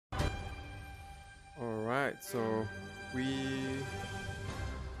Alright, so we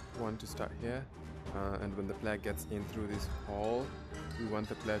want to start here, and when the player gets in through this hall, we want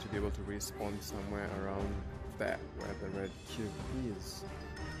the player to be able to respawn somewhere around there where the red cube is.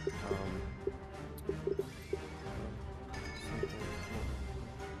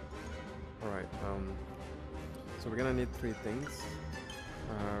 Alright, so we're gonna need three things.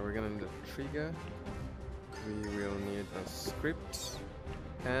 We're gonna need a trigger, we will need a script,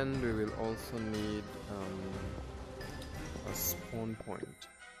 and we will also need a spawn point.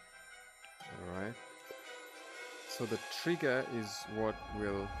 Alright, so the trigger is what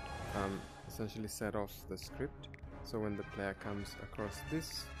will essentially set off the script. So when the player comes across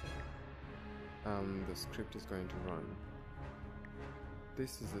this, the script is going to run.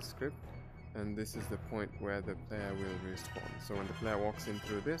 This is the script, and this is the point where the player will respawn. So when the player walks in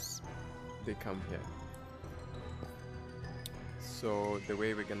through this, they come here. So the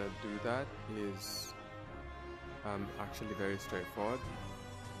way we're gonna do that is actually very straightforward.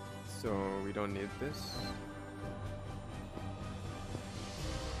 So we don't need this.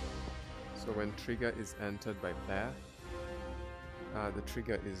 So when trigger is entered by player, the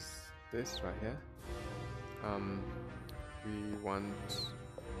trigger is this right here. We want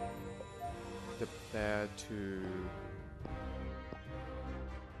the player to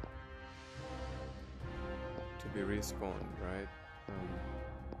be respawned, right?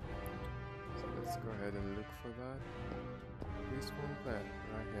 So let's go ahead and look for that. Respawn player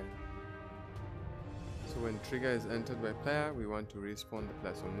right here. So when trigger is entered by player, we want to respawn the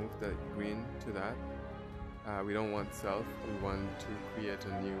player. So move the green to that. We don't want self, we want to create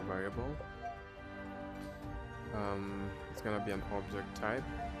a new variable. It's gonna be an object type.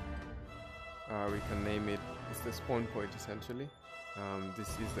 We can name it, it's the spawn point essentially. This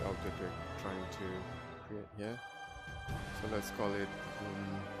is the object we're trying to create here. So let's call it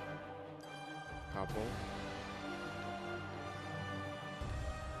purple.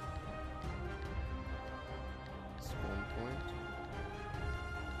 Spawn point.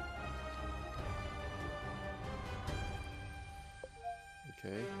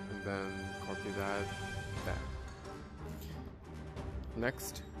 Okay, and then copy that there.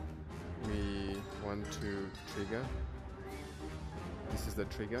 Next, we want to trigger. This is the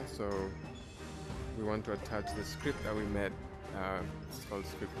trigger, so we want to attach the script that we made. It's called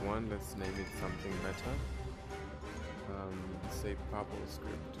script 1. Let's name it something better. Say purple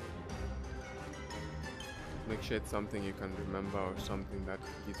script. Make sure it's something you can remember or something that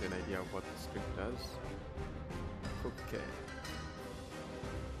gives you an idea of what the script does. Okay.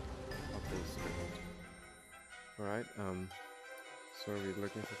 Purple script. Alright, so we're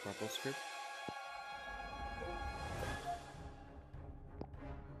looking for purple script.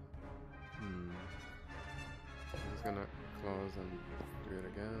 I'm just gonna close and do it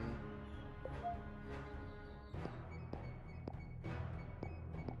again.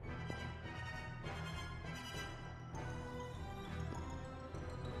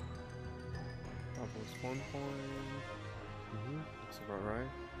 Purple spawn point. Looks about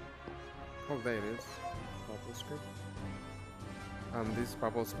right. Oh, there it is. Purple script. This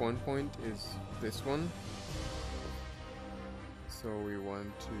purple spawn point is this one. So we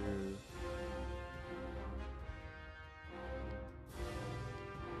want to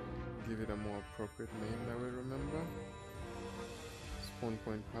give it a more appropriate name that we remember. Spawn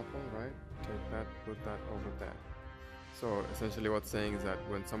point purple, right? Take that, put that over there. So essentially what's saying is that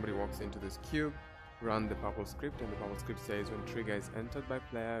when somebody walks into this cube, run the purple script, and the purple script says when trigger is entered by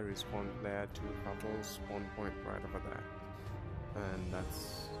player, respawn player to purple spawn point right over there. And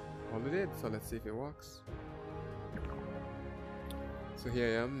that's all we did, so let's see if it works. So here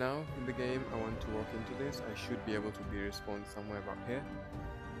I am now in the game. I want to walk into this. I should be able to be respawned somewhere about here.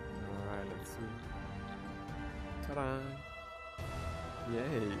 Alright, let's see. Ta-da!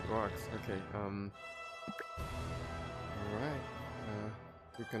 Yay, it works. Okay, alright.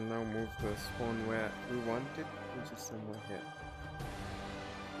 We can now move the spawn where we want it, which is somewhere here.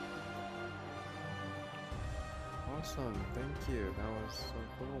 Awesome, thank you. That was so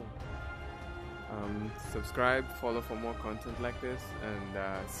cool. Subscribe, follow for more content like this,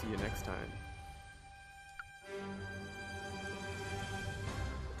 and see you next time.